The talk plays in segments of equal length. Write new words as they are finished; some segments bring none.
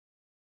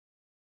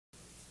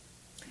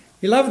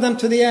He loved them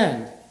to the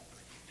end.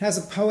 It has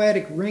a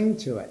poetic ring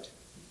to it.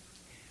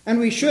 And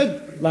we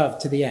should love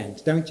to the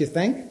end, don't you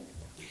think?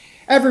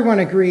 Everyone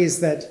agrees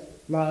that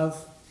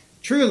love,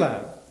 true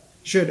love,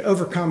 should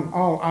overcome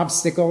all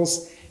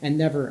obstacles and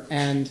never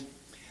end.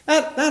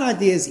 That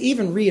idea is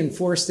even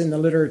reinforced in the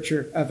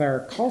literature of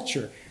our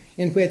culture,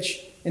 in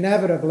which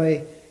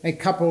inevitably a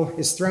couple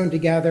is thrown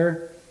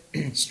together,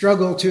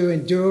 struggle to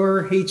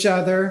endure each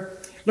other,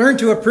 learn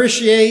to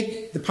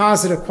appreciate the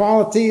positive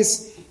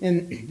qualities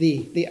in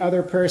the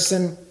other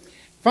person,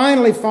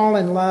 finally fall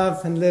in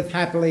love and live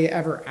happily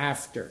ever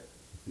after.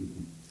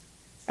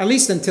 At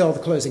least until the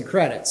closing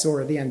credits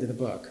or the end of the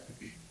book.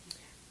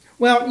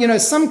 Well,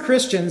 some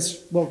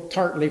Christians will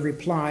tartly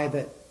reply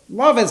that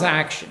love is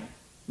action.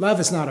 Love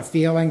is not a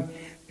feeling.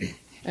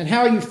 And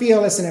how you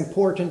feel isn't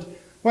important.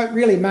 What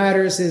really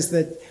matters is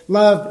that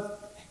love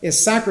is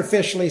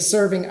sacrificially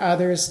serving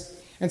others.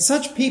 And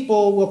such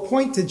people will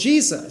point to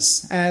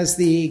Jesus as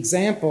the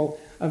example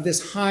of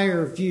this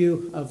higher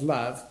view of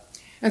love.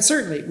 And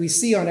certainly we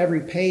see on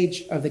every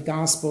page of the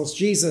Gospels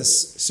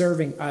Jesus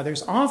serving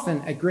others,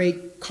 often at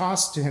great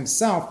cost to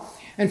himself,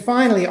 and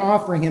finally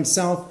offering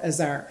himself as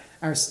our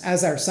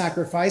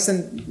sacrifice.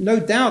 And no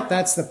doubt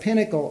that's the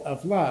pinnacle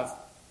of love.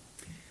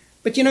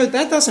 But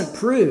that doesn't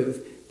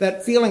prove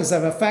that feelings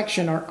of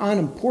affection are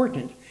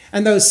unimportant.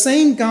 And those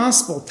same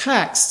gospel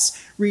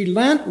texts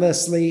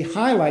relentlessly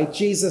highlight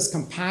Jesus'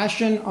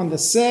 compassion on the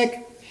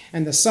sick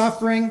and the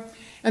suffering,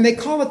 and they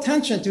call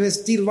attention to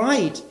his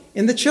delight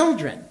in the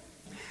children.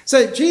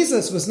 So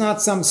Jesus was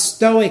not some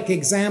stoic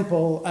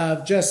example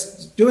of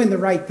just doing the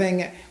right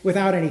thing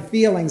without any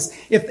feelings.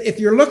 If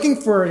you're looking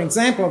for an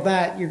example of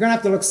that, you're going to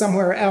have to look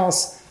somewhere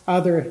else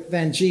other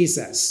than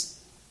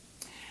Jesus.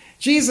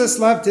 Jesus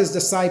loved his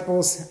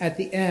disciples at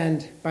the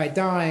end by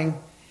dying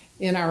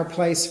in our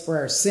place for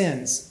our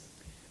sins.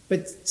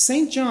 But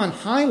St. John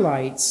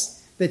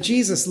highlights that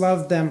Jesus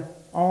loved them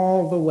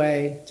all the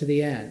way to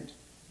the end.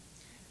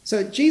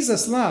 So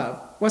Jesus'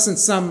 love wasn't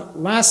some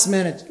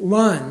last-minute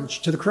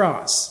lunge to the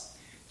cross.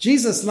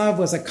 Jesus' love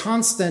was a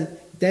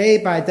constant, day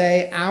by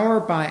day, hour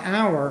by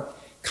hour,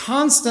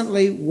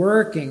 constantly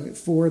working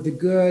for the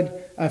good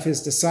of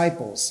his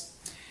disciples.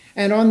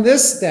 And on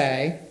this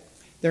day,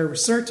 there were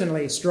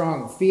certainly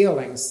strong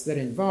feelings that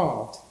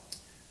involved,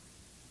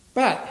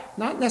 but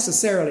not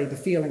necessarily the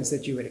feelings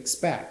that you would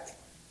expect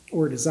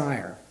or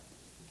desire.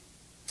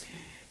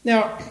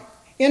 Now,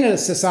 in a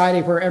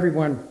society where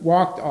everyone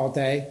walked all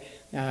day,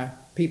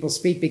 people's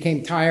feet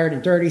became tired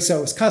and dirty, so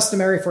it was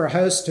customary for a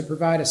host to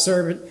provide a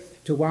servant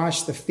to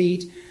wash the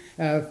feet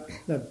of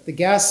the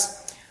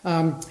guests.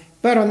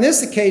 But on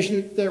this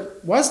occasion, there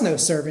was no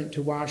servant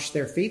to wash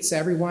their feet, so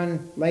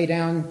everyone lay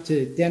down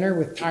to dinner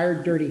with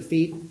tired, dirty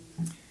feet.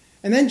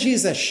 And then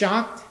Jesus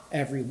shocked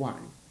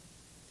everyone.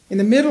 In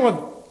the middle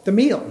of the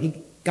meal,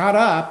 he got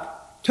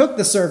up, took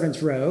the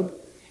servant's robe,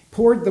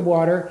 poured the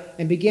water,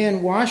 and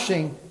began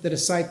washing the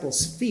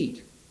disciples'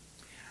 feet.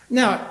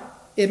 Now,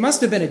 it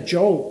must have been a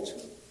jolt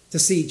to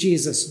see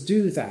Jesus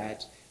do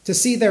that, to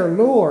see their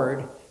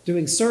Lord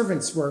doing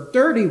servant's work,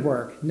 dirty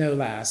work, no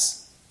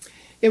less.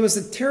 It was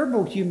a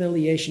terrible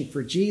humiliation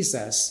for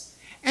Jesus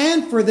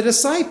and for the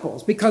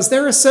disciples, because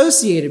they're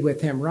associated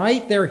with him,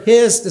 right? They're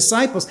his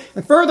disciples.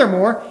 And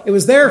furthermore, it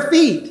was their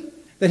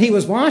feet that he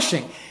was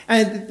washing.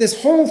 And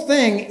this whole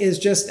thing is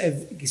just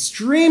an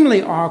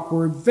extremely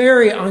awkward,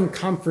 very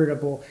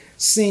uncomfortable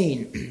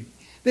scene.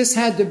 This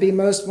had to be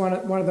one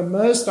of the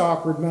most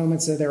awkward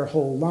moments of their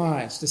whole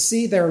lives, to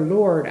see their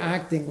Lord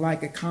acting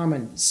like a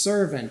common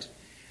servant.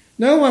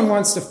 No one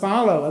wants to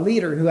follow a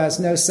leader who has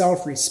no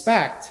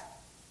self-respect.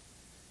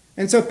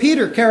 And so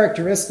Peter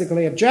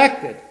characteristically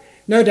objected,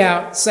 no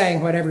doubt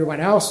saying what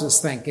everyone else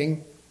was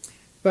thinking,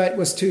 but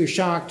was too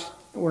shocked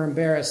or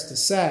embarrassed to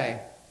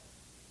say.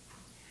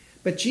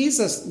 But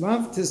Jesus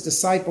loved his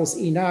disciples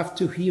enough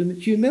to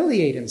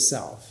humiliate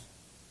himself,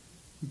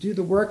 do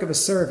the work of a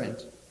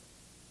servant,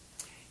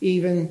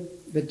 even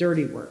the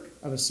dirty work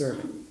of a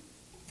servant.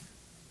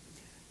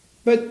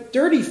 But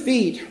dirty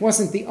feet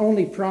wasn't the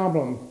only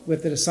problem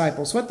with the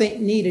disciples. What they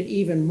needed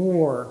even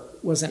more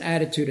was an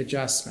attitude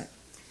adjustment.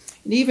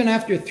 And even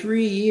after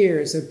 3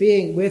 years of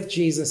being with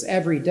Jesus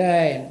every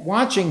day and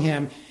watching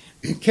him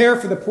care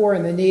for the poor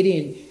and the needy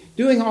and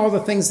doing all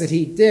the things that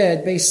he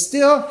did, they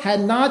still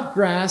had not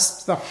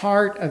grasped the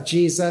heart of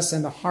Jesus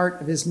and the heart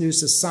of his new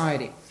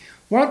society.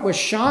 What was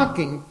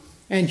shocking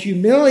and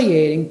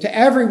humiliating to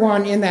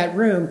everyone in that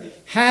room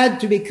had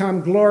to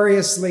become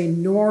gloriously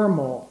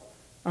normal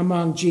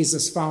among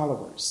Jesus'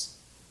 followers.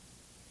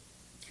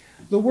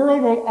 The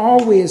world will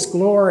always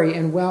glory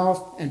in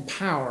wealth and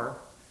power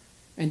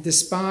and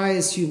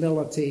despise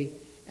humility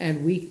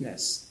and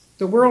weakness.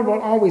 The world will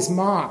always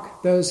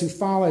mock those who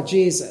follow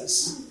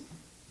Jesus.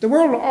 The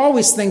world will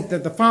always think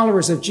that the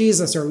followers of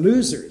Jesus are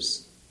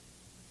losers.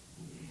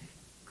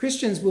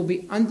 Christians will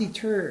be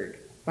undeterred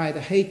by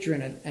the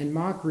hatred and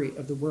mockery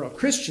of the world.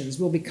 Christians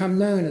will become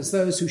known as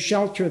those who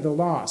shelter the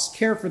lost,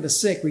 care for the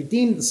sick,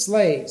 redeem the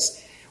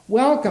slaves,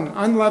 welcome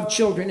unloved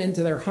children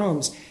into their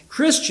homes.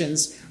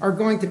 Christians are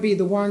going to be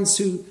the ones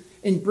who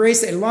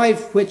embrace a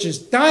life which is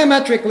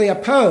diametrically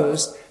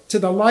opposed to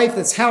the life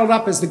that's held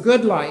up as the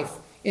good life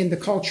in the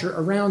culture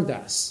around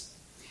us.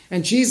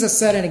 And Jesus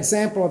set an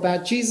example of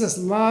that. Jesus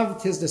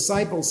loved his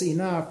disciples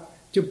enough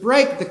to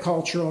break the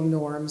cultural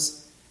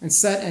norms and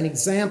set an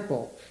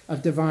example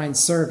of divine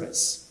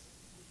service.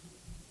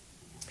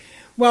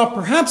 Well,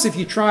 perhaps if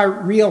you try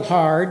real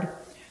hard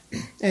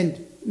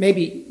and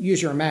maybe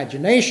use your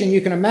imagination,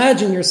 you can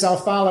imagine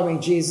yourself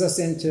following Jesus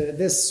into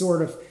this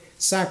sort of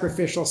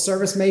sacrificial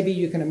service. Maybe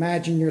you can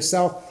imagine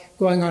yourself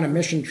going on a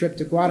mission trip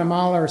to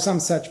Guatemala or some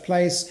such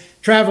place,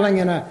 traveling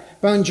in a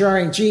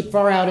bone-jarring jeep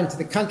far out into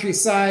the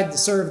countryside to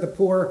serve the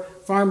poor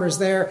farmers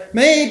there.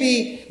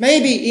 Maybe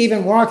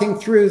even walking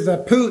through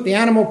the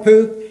animal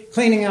poop,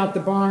 cleaning out the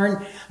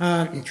barn,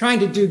 trying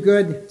to do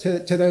good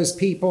to those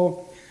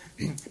people.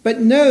 But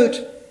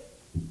note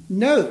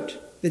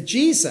that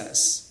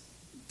Jesus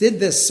did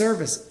this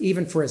service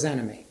even for his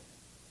enemy.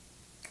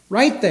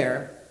 Right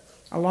there,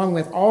 along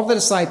with all the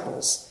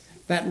disciples,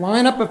 that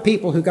lineup of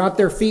people who got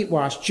their feet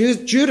washed,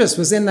 Judas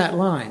was in that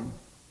line.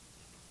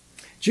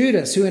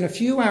 Judas, who in a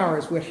few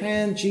hours would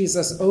hand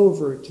Jesus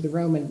over to the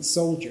Roman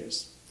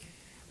soldiers.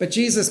 But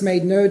Jesus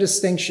made no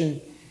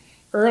distinction.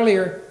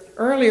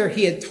 Earlier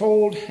he had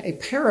told a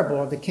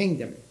parable of the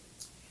kingdom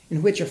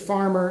in which a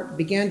farmer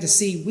began to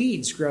see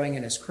weeds growing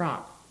in his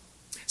crop.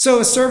 So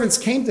his servants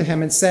came to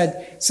him and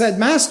said,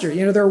 Master,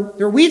 there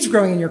are weeds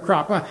growing in your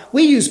crop.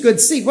 We use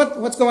good seed.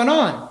 What's going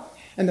on?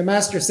 And the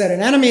master said,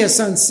 an enemy has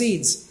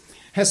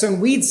sown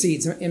weed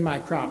seeds in my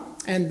crop.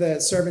 And the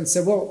servant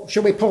said, well,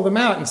 should we pull them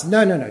out? And he said,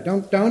 no,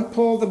 don't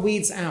pull the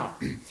weeds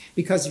out,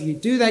 because if you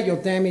do that,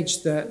 you'll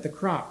damage the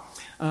crop.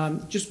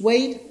 Just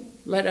wait,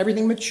 let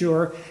everything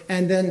mature,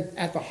 and then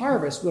at the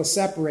harvest, we'll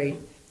separate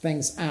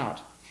things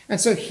out.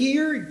 And so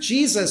here,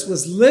 Jesus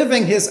was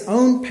living his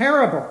own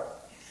parable.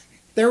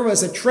 There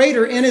was a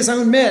traitor in his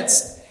own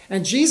midst,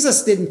 and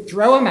Jesus didn't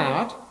throw him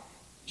out.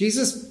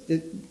 Jesus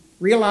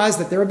realized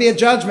that there would be a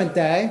judgment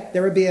day.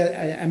 There would be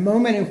a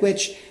moment in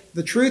which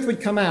the truth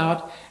would come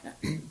out,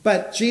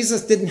 but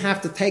Jesus didn't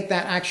have to take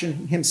that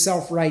action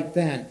himself right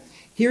then.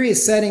 Here he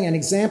is setting an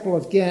example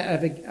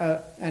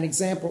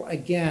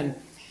again.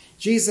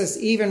 Jesus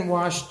even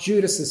washed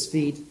Judas's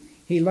feet.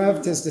 He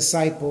loved his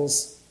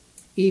disciples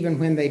even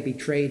when they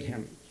betrayed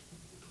him.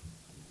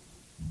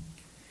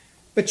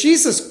 But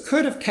Jesus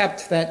could have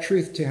kept that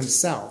truth to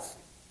himself,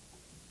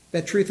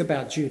 that truth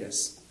about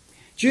Judas.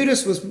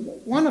 Judas was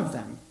one of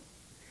them.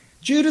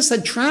 Judas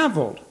had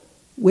traveled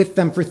with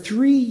them for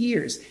 3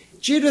 years.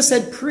 Judas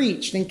had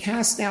preached and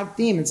cast out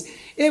demons.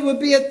 It would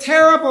be a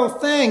terrible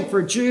thing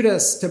for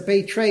Judas to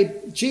betray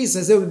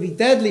Jesus. It would be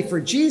deadly for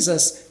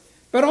Jesus,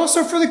 but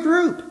also for the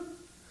group.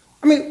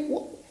 I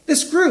mean,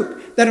 this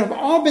group that have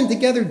all been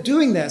together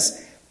doing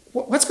this,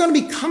 what's going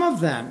to become of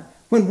them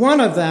when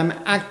one of them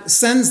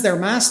sends their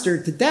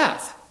master to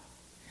death?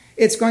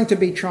 It's going to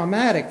be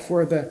traumatic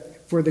for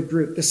the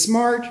group. The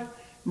smart,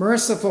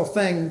 merciful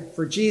thing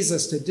for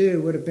Jesus to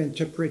do would have been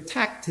to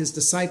protect his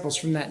disciples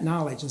from that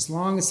knowledge as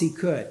long as he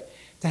could,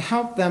 to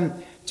help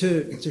them,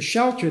 to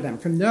shelter them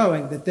from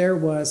knowing that there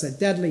was a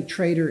deadly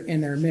traitor in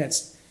their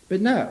midst.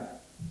 But no,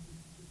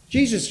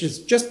 Jesus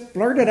just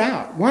blurted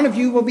out, one of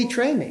you will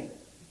betray me.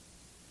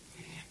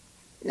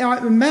 Now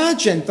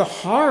imagine the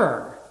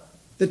horror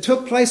that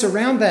took place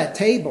around that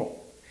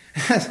table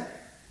as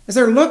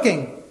they're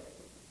looking.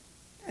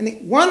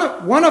 And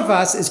one of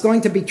us is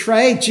going to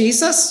betray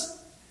Jesus.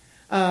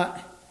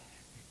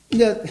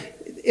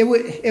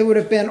 It would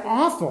have been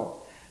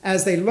awful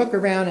as they look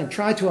around and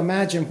try to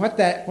imagine what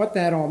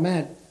that all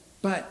meant.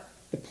 But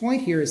the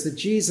point here is that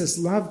Jesus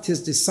loved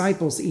his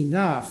disciples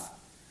enough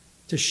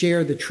to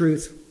share the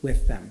truth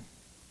with them.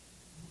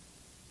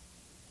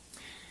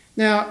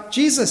 Now,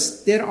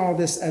 Jesus did all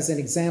this as an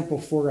example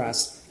for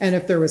us. And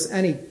if there was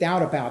any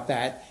doubt about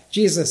that,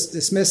 Jesus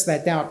dismissed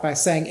that doubt by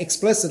saying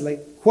explicitly,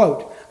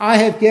 quote, I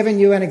have given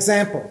you an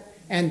example,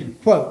 end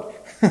quote.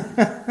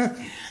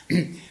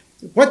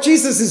 What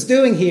Jesus is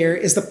doing here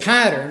is the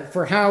pattern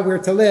for how we're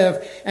to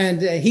live.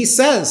 And he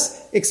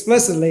says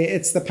explicitly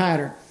it's the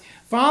pattern.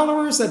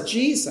 Followers of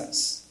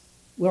Jesus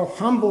will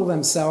humble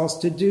themselves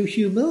to do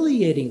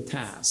humiliating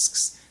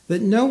tasks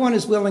that no one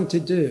is willing to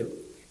do.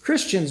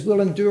 Christians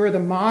will endure the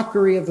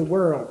mockery of the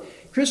world.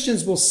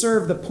 Christians will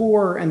serve the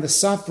poor and the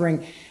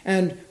suffering,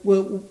 and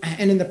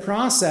in the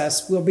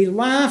process will be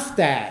laughed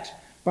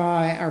at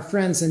by our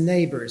friends and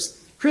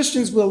neighbors.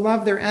 Christians will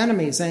love their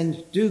enemies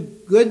and do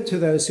good to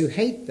those who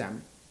hate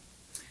them.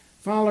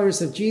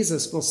 Followers of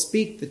Jesus will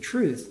speak the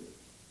truth,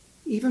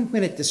 even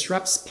when it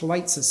disrupts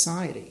polite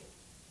society.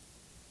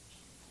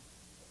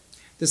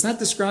 Does that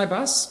describe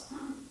us?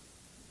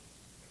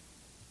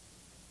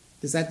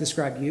 Does that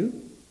describe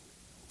you?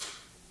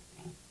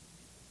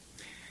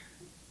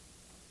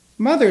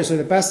 Mothers are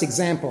the best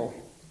example,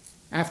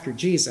 after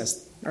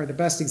Jesus, are the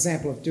best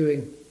example of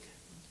doing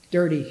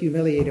dirty,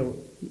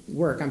 humiliating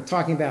work. I'm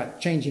talking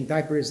about changing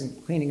diapers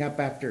and cleaning up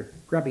after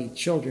grubby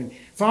children.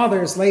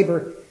 Fathers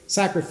labor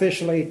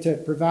sacrificially to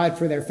provide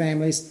for their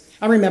families.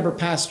 I remember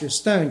Pastor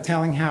Stone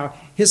telling how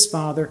his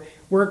father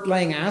worked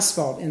laying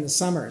asphalt in the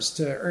summers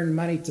to earn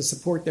money to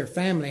support their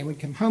family and would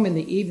come home in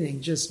the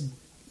evening just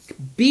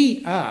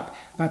beat up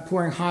by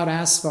pouring hot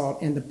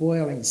asphalt in the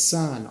boiling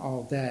sun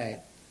all day.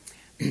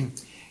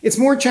 It's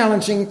more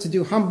challenging to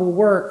do humble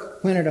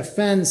work when it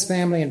offends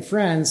family and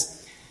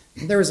friends.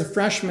 There was a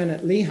freshman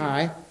at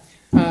Lehigh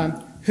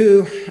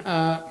who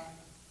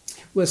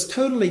was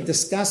totally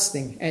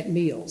disgusting at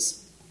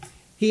meals.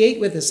 He ate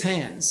with his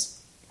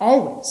hands,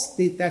 always.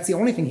 That's the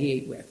only thing he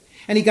ate with.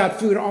 And he got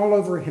food all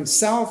over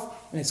himself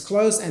and his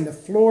clothes and the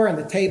floor and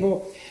the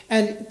table.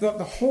 And the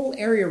whole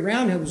area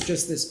around him was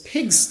just this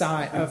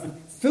pigsty of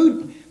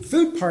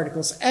food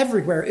particles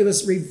everywhere. It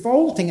was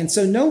revolting, and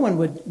so no one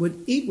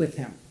would eat with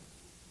him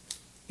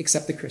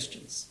except the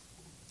Christians.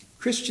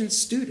 Christian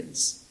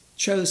students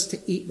chose to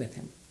eat with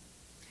him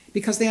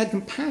because they had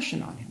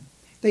compassion on him.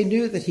 They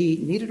knew that he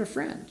needed a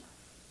friend,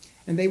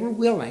 and they were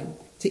willing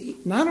to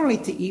eat, not only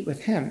to eat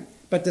with him,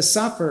 but to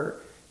suffer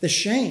the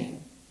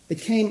shame that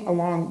came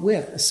along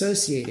with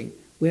associating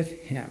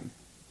with him.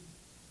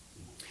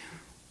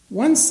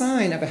 One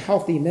sign of a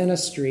healthy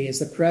ministry is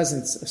the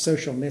presence of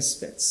social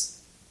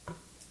misfits.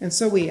 And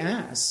so we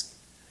ask,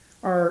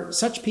 are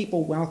such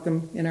people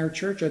welcome in our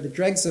church? Are the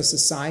dregs of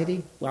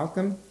society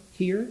welcome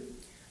here?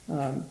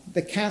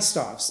 The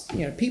cast-offs,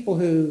 people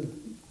who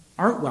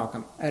aren't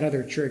welcome at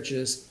other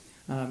churches,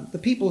 the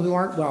people who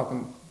aren't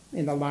welcome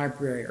in the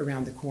library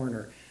around the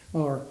corner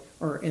or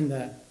in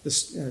the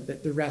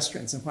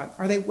restaurants and what,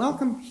 are they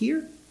welcome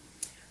here?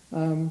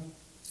 Or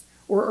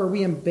are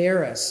we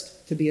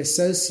embarrassed to be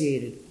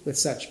associated with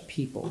such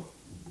people?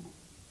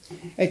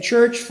 A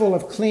church full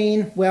of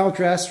clean,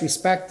 well-dressed,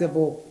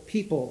 respectable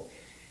people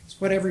is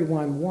what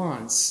everyone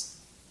wants.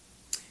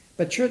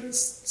 But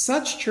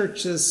such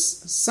churches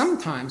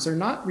sometimes are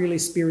not really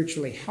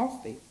spiritually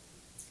healthy.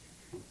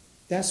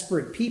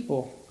 Desperate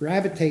people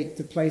gravitate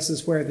to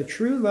places where the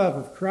true love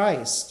of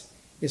Christ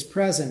is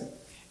present,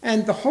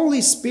 and the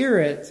Holy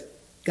Spirit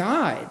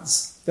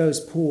guides those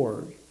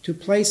poor to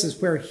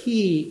places where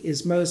he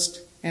is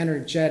most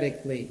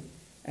energetically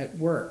at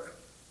work.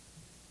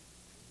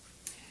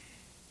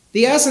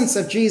 The essence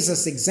of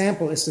Jesus'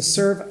 example is to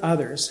serve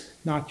others,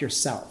 not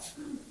yourself.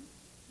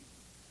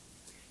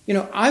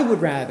 I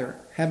would rather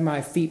have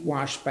my feet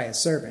washed by a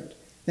servant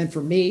than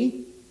for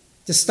me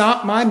to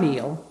stop my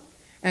meal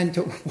and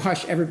to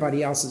wash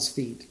everybody else's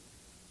feet.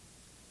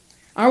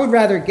 I would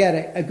rather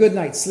get a good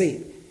night's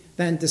sleep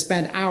than to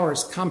spend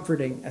hours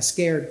comforting a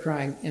scared,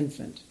 crying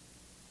infant.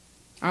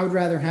 I would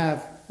rather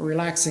have a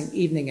relaxing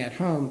evening at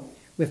home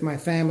with my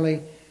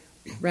family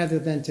rather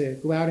than to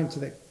go out into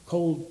the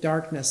cold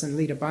darkness and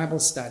lead a Bible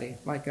study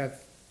like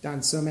I've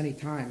done so many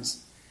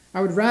times.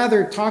 I would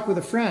rather talk with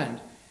a friend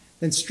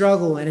than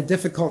struggle in a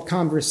difficult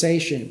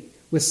conversation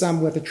with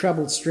a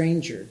troubled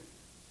stranger.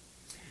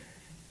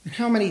 And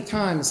how many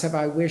times have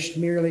I wished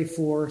merely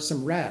for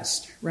some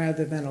rest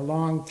rather than a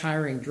long,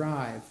 tiring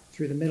drive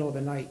through the middle of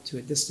the night to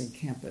a distant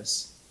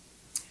campus?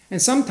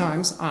 And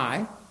sometimes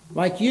I,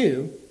 like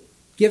you,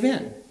 give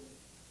in.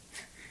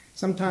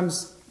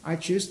 Sometimes I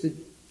choose to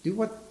do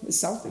what is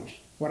selfish,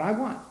 what I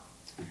want.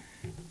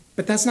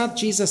 But that's not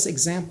Jesus'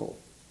 example.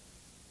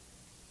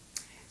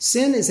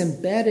 Sin is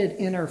embedded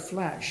in our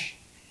flesh,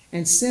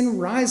 and sin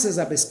rises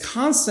up, is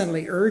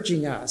constantly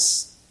urging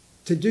us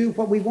to do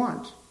what we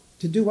want,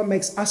 to do what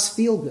makes us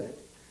feel good,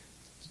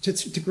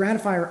 to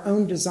gratify our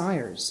own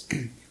desires.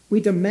 We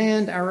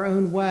demand our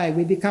own way.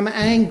 We become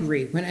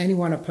angry when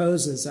anyone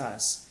opposes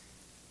us.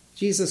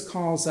 Jesus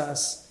calls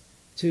us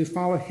to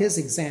follow his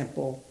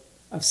example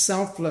of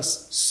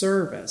selfless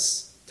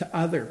service to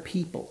other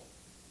people,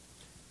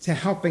 to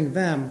helping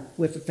them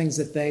with the things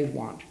that they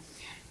want.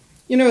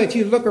 If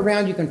you look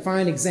around, you can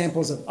find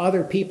examples of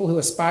other people who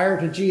aspire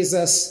to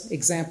Jesus'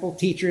 example.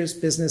 Teachers,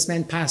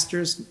 businessmen,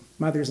 pastors,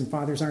 mothers and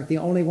fathers aren't the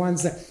only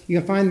ones. You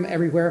can find them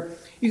everywhere.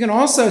 You can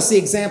also see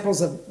examples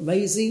of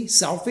lazy,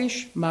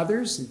 selfish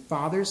mothers and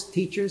fathers,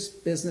 teachers,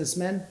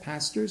 businessmen,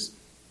 pastors.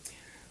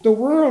 The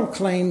world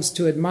claims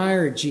to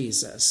admire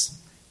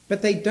Jesus,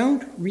 but they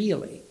don't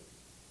really.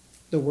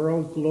 The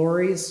world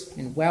glories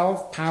in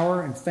wealth,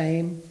 power, and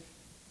fame.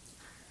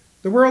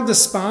 The world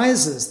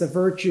despises the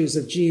virtues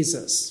of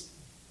Jesus,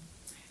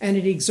 and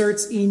it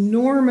exerts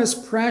enormous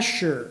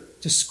pressure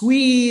to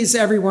squeeze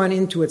everyone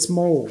into its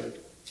mold.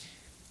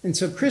 And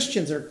so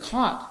Christians are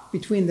caught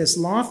between this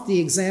lofty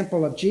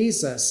example of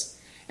Jesus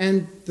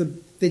and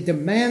the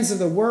demands of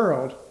the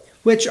world,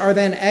 which are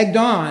then egged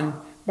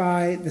on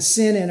by the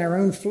sin in our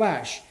own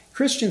flesh.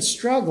 Christians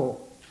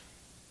struggle.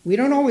 We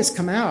don't always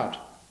come out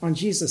on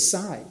Jesus'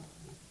 side.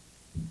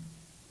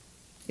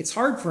 It's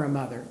hard for a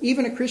mother,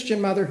 even a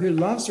Christian mother who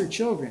loves her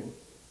children.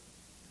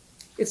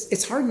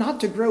 It's hard not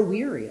to grow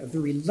weary of the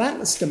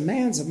relentless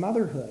demands of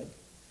motherhood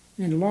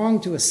and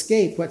long to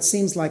escape what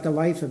seems like a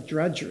life of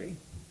drudgery.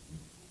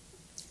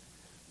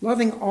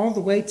 Loving all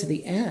the way to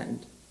the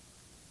end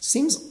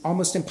seems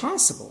almost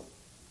impossible.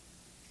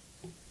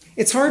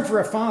 It's hard for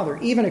a father,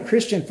 even a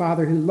Christian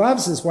father who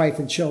loves his wife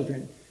and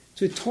children,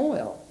 to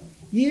toil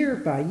year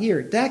by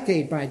year,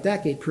 decade by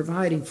decade,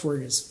 providing for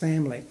his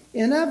family.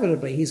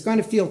 Inevitably, he's going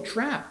to feel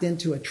trapped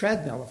into a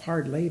treadmill of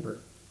hard labor.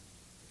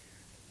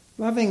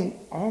 Loving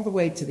all the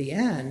way to the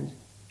end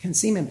can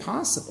seem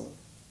impossible.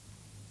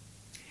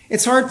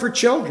 It's hard for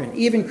children,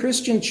 even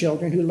Christian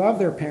children who love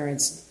their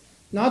parents,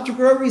 not to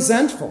grow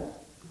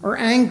resentful or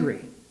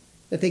angry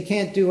that they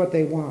can't do what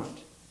they want,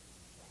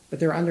 but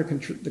they're under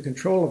the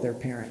control of their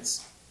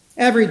parents.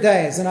 Every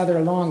day is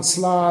another long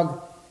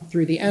slog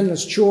through the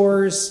endless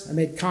chores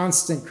amid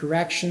constant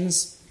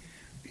corrections.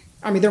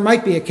 I mean, there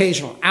might be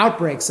occasional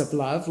outbreaks of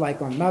love,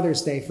 like on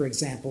Mother's Day, for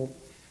example,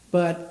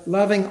 but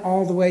loving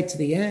all the way to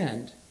the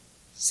end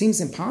seems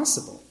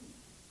impossible.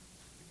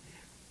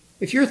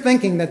 If you're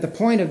thinking that the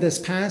point of this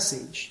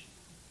passage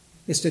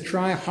is to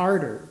try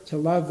harder to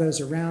love those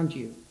around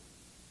you,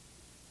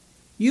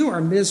 you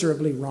are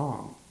miserably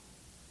wrong,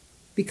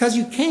 because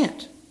you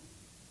can't.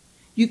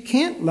 You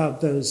can't love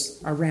those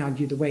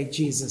around you the way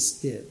Jesus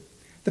did.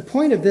 The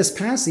point of this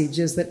passage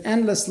is that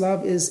endless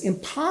love is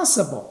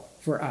impossible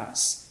for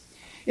us.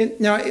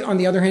 Now, on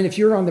the other hand, if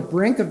you're on the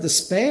brink of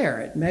despair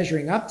at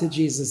measuring up to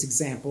Jesus'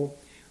 example,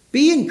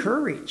 be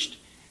encouraged.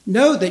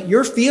 Know that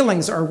your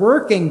feelings are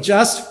working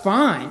just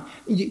fine.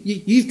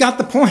 You've got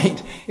the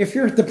point. If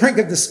you're at the brink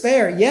of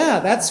despair,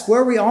 yeah, that's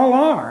where we all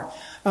are.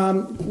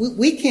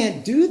 We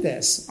can't do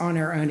this on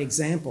our own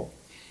example.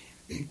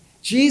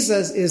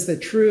 Jesus is the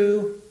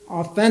true,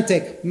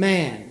 authentic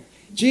man.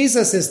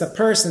 Jesus is the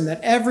person that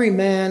every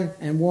man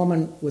and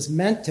woman was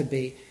meant to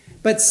be.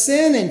 But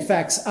sin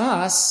infects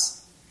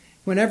us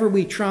whenever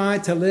we try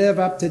to live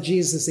up to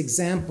Jesus'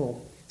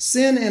 example.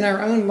 Sin in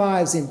our own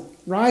lives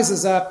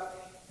rises up.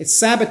 It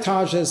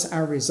sabotages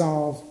our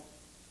resolve.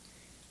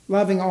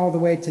 Loving all the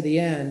way to the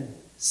end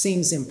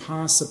seems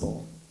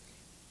impossible,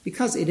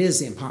 because it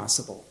is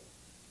impossible.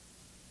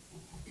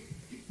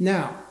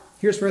 Now,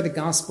 here's where the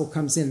gospel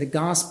comes in. The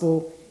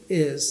gospel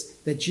is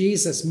that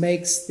Jesus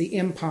makes the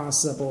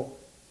impossible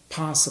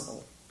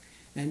possible.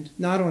 And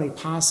not only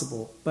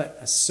possible, but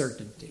a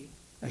certainty,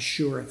 a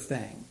sure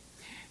thing.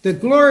 The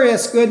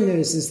glorious good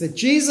news is that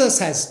Jesus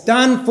has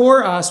done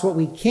for us what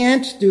we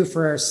can't do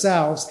for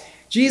ourselves.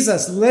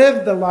 Jesus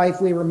lived the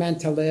life we were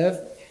meant to live.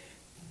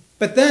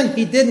 But then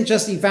he didn't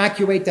just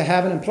evacuate to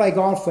heaven and play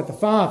golf with the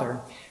Father.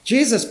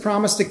 Jesus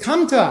promised to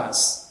come to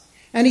us.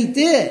 And he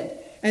did.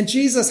 And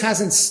Jesus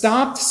hasn't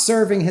stopped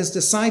serving his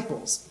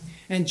disciples.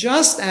 And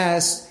just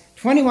as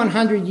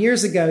 2,100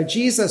 years ago,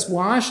 Jesus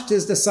washed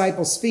his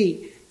disciples'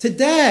 feet,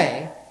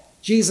 today,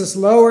 Jesus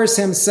lowers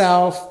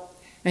himself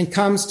and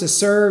comes to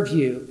serve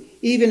you,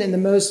 even in the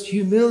most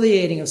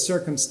humiliating of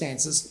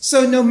circumstances.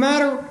 So no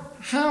matter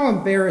how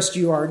embarrassed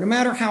you are, no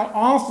matter how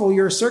awful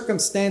your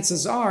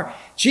circumstances are,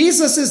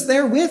 Jesus is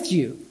there with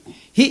you.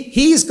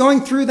 He's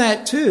going through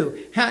that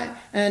too.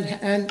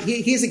 And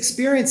he's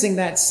experiencing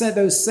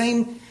those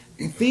same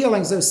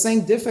feelings, those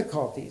same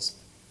difficulties.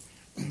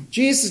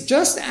 Jesus,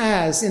 just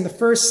as in the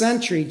first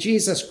century,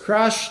 Jesus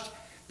crushed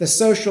the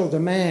social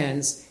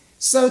demands,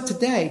 so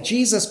today,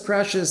 Jesus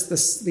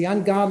crushes the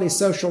ungodly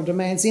social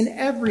demands in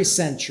every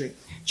century.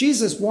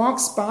 Jesus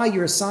walks by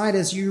your side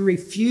as you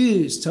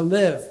refuse to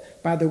live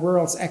by the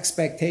world's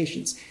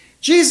expectations.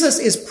 Jesus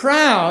is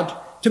proud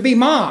to be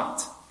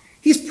mocked.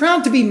 He's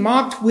proud to be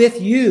mocked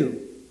with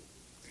you.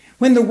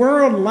 When the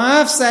world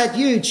laughs at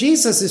you,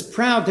 Jesus is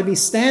proud to be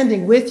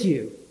standing with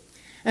you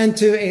and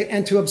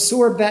to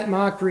absorb that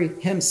mockery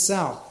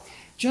himself.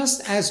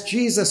 Just as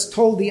Jesus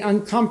told the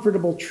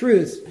uncomfortable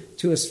truth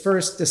to his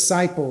first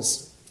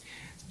disciples,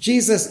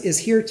 Jesus is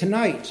here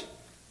tonight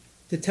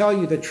to tell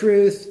you the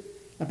truth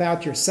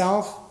about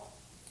yourself,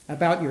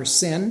 about your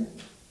sin,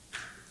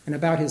 and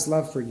about his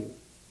love for you.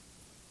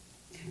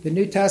 The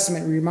New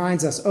Testament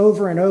reminds us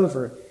over and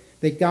over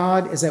that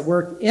God is at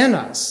work in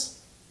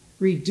us,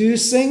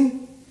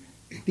 reducing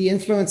the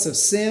influence of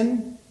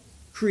sin,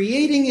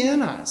 creating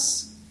in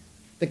us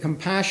the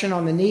compassion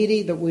on the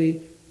needy that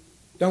we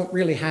don't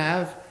really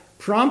have,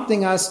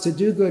 prompting us to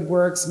do good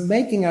works,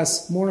 making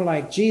us more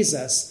like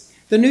Jesus.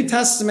 The New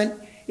Testament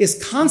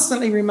is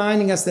constantly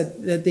reminding us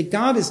that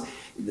God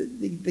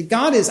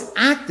is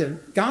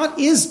active. God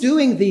is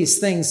doing these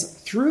things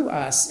through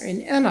us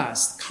and in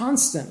us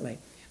constantly,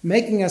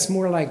 making us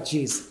more like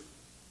Jesus.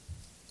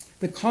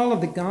 The call of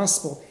the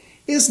gospel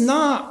is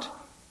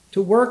not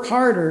to work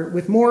harder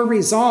with more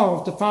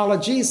resolve to follow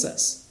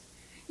Jesus.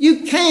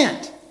 You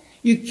can't.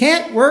 You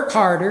can't work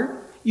harder.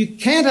 You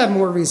can't have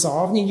more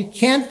resolve, and you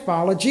can't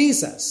follow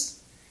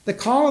Jesus. The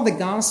call of the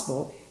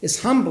gospel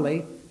is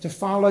humbly to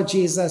follow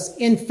Jesus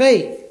in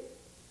faith,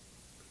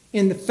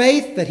 in the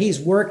faith that he's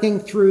working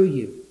through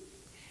you.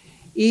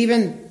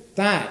 Even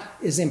that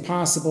is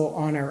impossible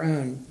on our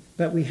own,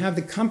 but we have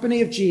the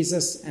company of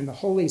Jesus and the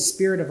Holy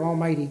Spirit of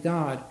Almighty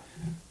God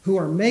who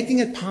are making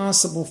it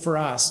possible for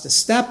us to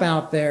step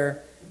out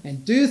there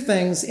and do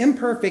things,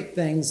 imperfect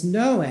things,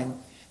 knowing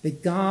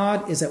that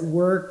God is at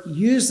work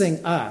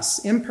using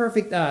us,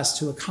 imperfect us,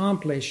 to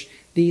accomplish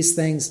these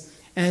things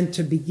and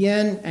to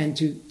begin and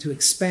to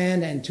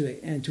expand and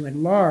to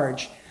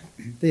enlarge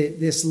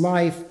this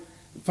life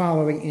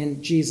following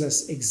in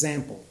Jesus'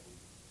 example.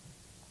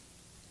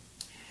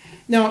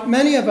 Now,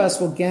 many of us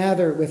will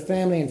gather with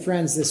family and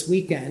friends this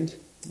weekend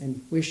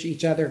and wish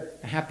each other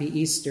a happy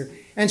Easter.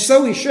 And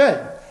so we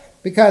should,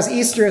 because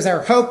Easter is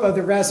our hope of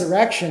the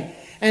resurrection,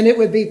 and it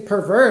would be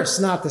perverse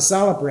not to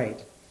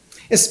celebrate,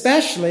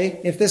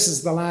 especially if this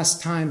is the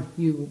last time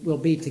you will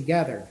be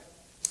together.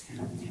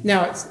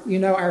 Now,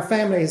 our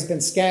family has been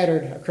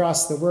scattered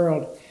across the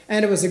world,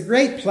 and it was a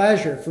great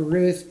pleasure for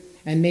Ruth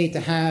and me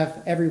to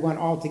have everyone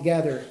all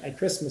together at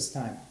Christmas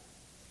time.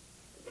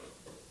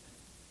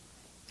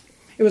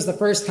 It was the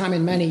first time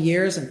in many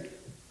years, and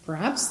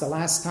perhaps the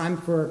last time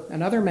for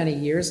another many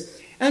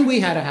years, and we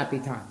had a happy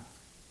time.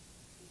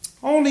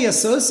 Only a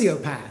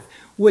sociopath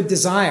would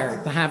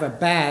desire to have a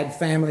bad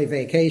family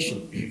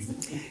vacation.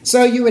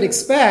 So you would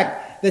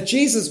expect that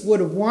Jesus would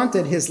have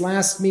wanted his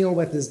last meal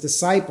with his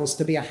disciples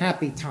to be a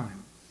happy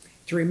time,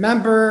 to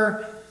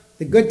remember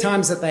the good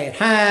times that they had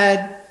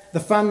had,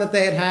 the fun that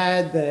they had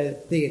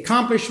had, the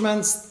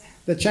accomplishments,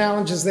 the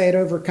challenges they had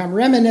overcome,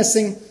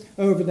 reminiscing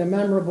over the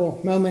memorable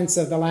moments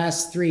of the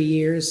last 3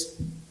 years.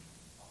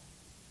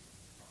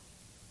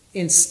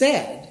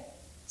 Instead, it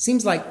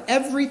seems like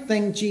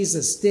everything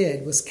Jesus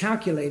did was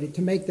calculated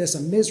to make this a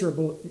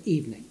miserable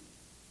evening.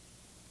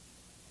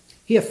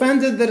 He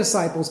offended the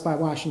disciples by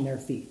washing their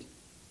feet.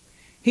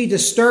 He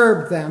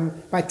disturbed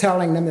them by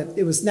telling them that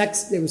it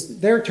was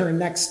their turn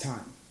next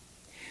time.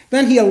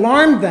 Then he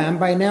alarmed them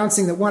by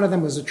announcing that one of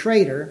them was a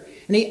traitor,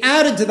 and he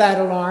added to that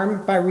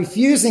alarm by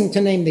refusing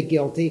to name the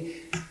guilty.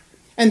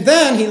 And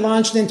then he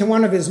launched into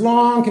one of his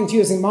long,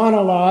 confusing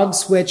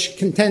monologues, which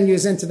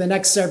continues into the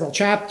next several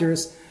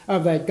chapters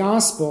of that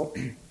gospel.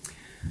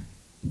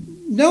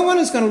 No one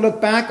is going to look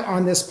back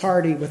on this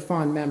party with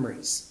fond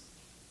memories.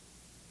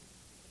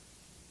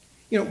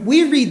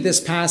 We read this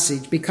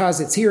passage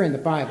because it's here in the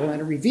Bible, and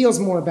it reveals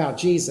more about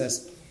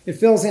Jesus. It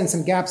fills in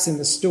some gaps in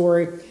the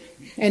story.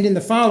 And in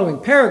the following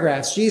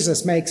paragraphs,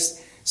 Jesus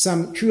makes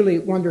some truly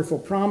wonderful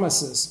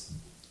promises.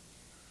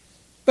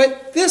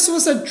 But this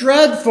was a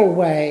dreadful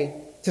way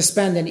to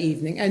spend an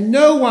evening, and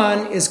no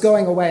one is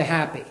going away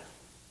happy.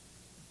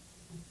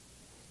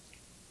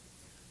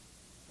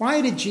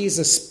 Why did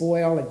Jesus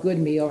spoil a good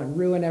meal and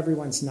ruin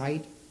everyone's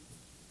night?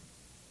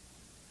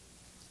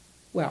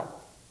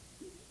 Well,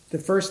 the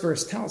first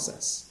verse tells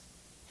us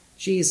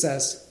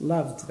Jesus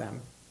loved them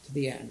to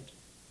the end.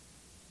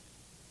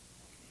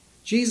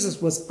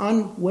 Jesus was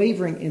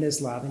unwavering in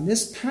his love, and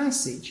this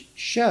passage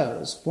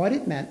shows what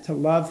it meant to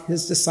love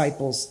his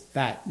disciples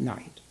that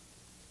night.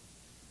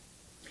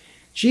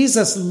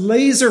 Jesus'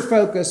 laser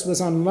focus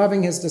was on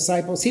loving his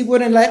disciples. He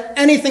wouldn't let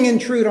anything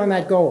intrude on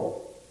that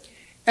goal.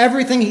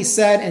 Everything he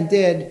said and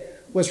did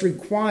was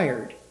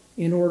required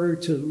in order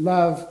to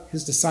love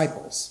his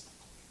disciples.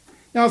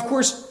 Now, of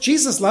course,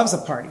 Jesus loves a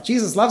party.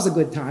 Jesus loves a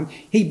good time.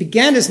 He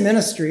began his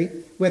ministry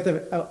with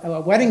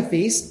a wedding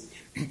feast.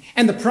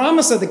 And the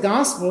promise of the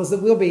gospel is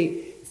that we'll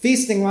be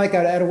feasting like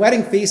at a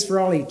wedding feast for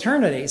all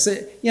eternity. So,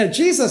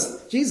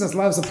 Jesus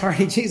loves a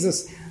party.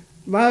 Jesus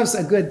loves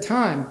a good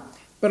time.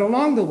 But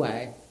along the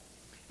way,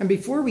 and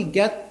before we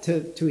get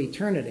to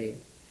eternity,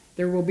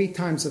 there will be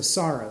times of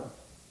sorrow.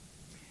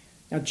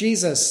 Now,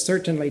 Jesus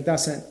certainly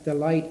doesn't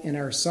delight in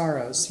our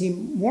sorrows. He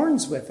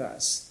mourns with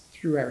us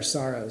through our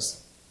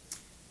sorrows.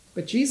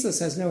 But Jesus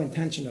has no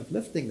intention of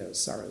lifting those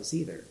sorrows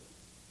either,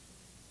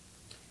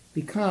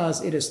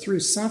 because it is through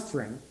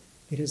suffering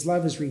that his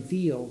love is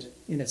revealed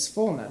in its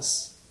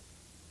fullness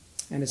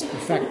and is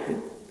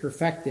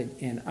perfected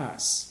in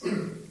us.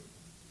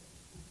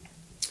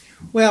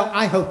 Well,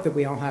 I hope that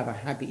we all have a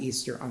happy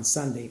Easter on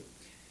Sunday,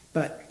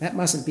 but that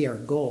mustn't be our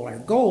goal. Our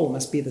goal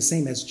must be the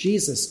same as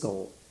Jesus'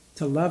 goal,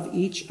 to love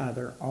each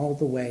other all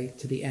the way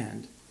to the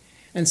end.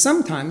 And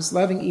sometimes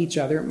loving each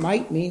other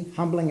might mean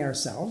humbling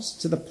ourselves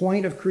to the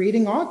point of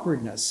creating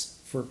awkwardness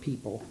for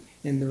people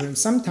in the room.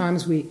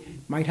 Sometimes we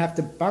might have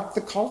to buck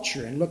the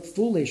culture and look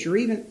foolish or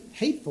even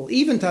hateful,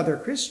 even to other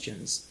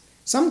Christians.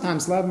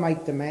 Sometimes love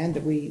might demand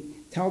that we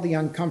tell the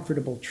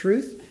uncomfortable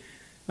truth.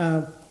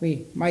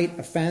 We might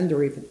offend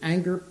or even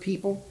anger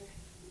people.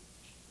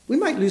 We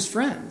might lose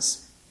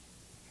friends.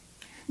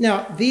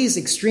 Now, these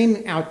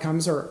extreme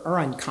outcomes are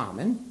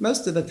uncommon.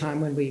 Most of the time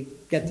when we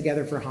get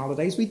together for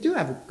holidays, we do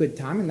have a good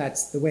time, and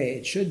that's the way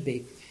it should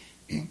be.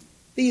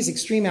 These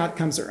extreme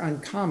outcomes are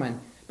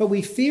uncommon, but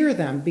we fear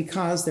them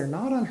because they're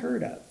not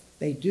unheard of.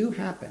 They do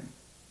happen.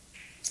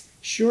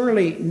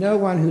 Surely no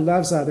one who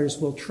loves others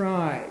will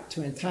try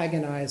to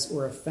antagonize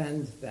or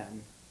offend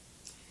them.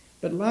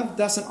 But love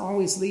doesn't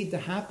always lead to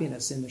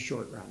happiness in the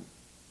short run.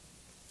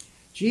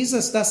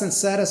 Jesus doesn't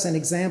set us an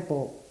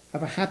example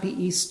of a happy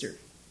Easter.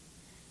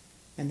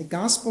 And the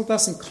gospel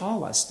doesn't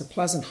call us to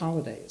pleasant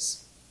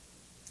holidays.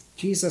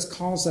 Jesus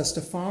calls us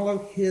to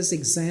follow his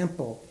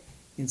example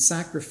in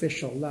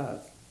sacrificial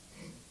love.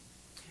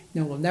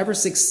 Now, we'll never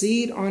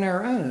succeed on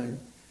our own,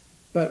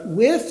 but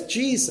with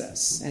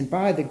Jesus and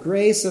by the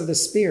grace of the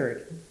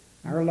Spirit,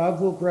 our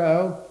love will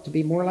grow to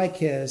be more like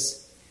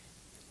his.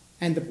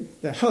 And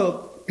the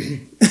hope,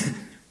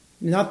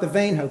 not the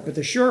vain hope, but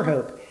the sure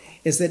hope,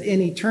 is that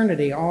in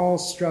eternity, all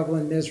struggle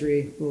and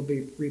misery will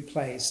be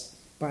replaced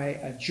by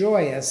a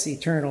joyous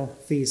eternal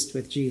feast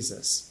with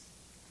Jesus.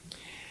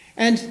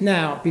 And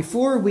now,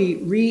 before we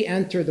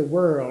re-enter the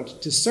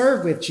world to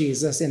serve with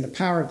Jesus in the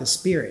power of the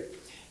Spirit,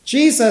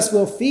 Jesus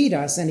will feed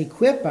us and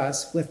equip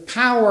us with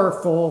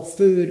powerful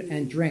food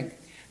and drink.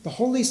 The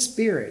Holy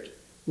Spirit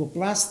will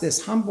bless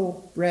this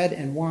humble bread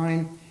and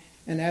wine,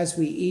 and as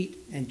we eat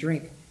and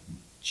drink,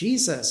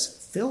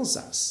 Jesus fills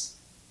us,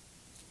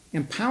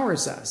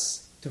 empowers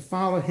us to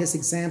follow his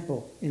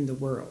example in the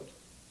world.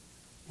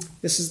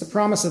 This is the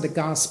promise of the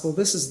gospel.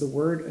 This is the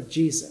word of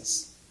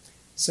Jesus.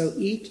 So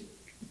eat,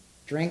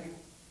 drink,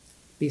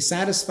 be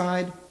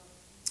satisfied,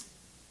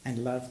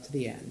 and love to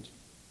the end.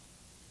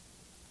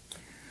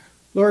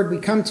 Lord, we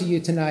come to you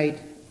tonight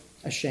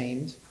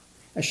ashamed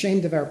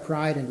of our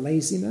pride and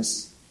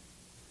laziness.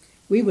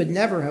 We would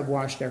never have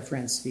washed our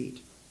friends'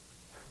 feet.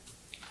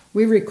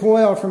 We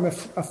recoil from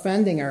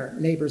offending our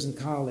neighbors and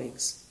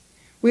colleagues.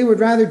 We would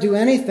rather do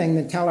anything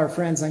than tell our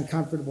friends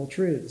uncomfortable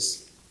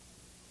truths.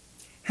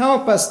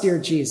 Help us, dear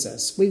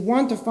Jesus. We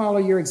want to follow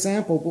your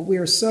example, but we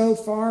are so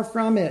far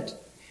from it.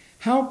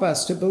 Help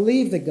us to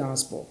believe the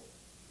gospel.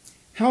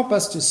 Help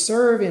us to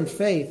serve in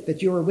faith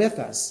that you are with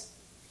us,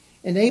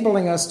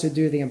 enabling us to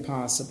do the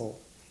impossible.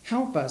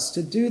 Help us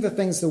to do the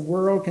things the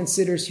world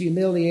considers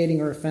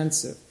humiliating or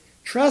offensive,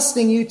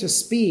 trusting you to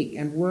speak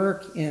and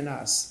work in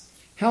us.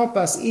 Help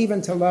us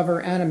even to love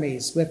our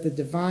enemies with the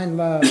divine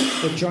love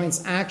that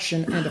joins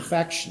action and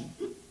affection.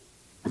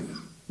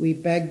 We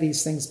beg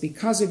these things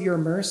because of your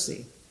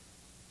mercy.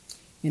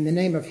 In the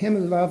name of him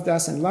who loved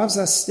us and loves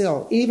us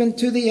still, even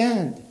to the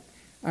end,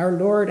 our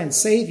Lord and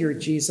Savior,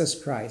 Jesus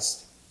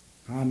Christ.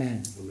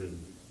 Amen.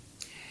 Amen.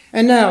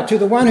 And now, to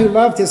the one who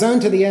loved his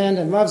own to the end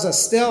and loves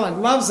us still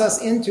and loves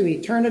us into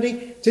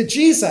eternity, to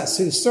Jesus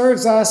who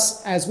serves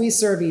us as we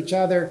serve each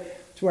other,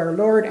 to our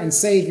Lord and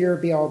Savior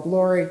be all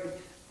glory,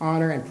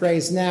 honor, and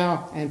praise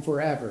now and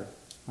forever.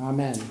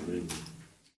 Amen. Amen.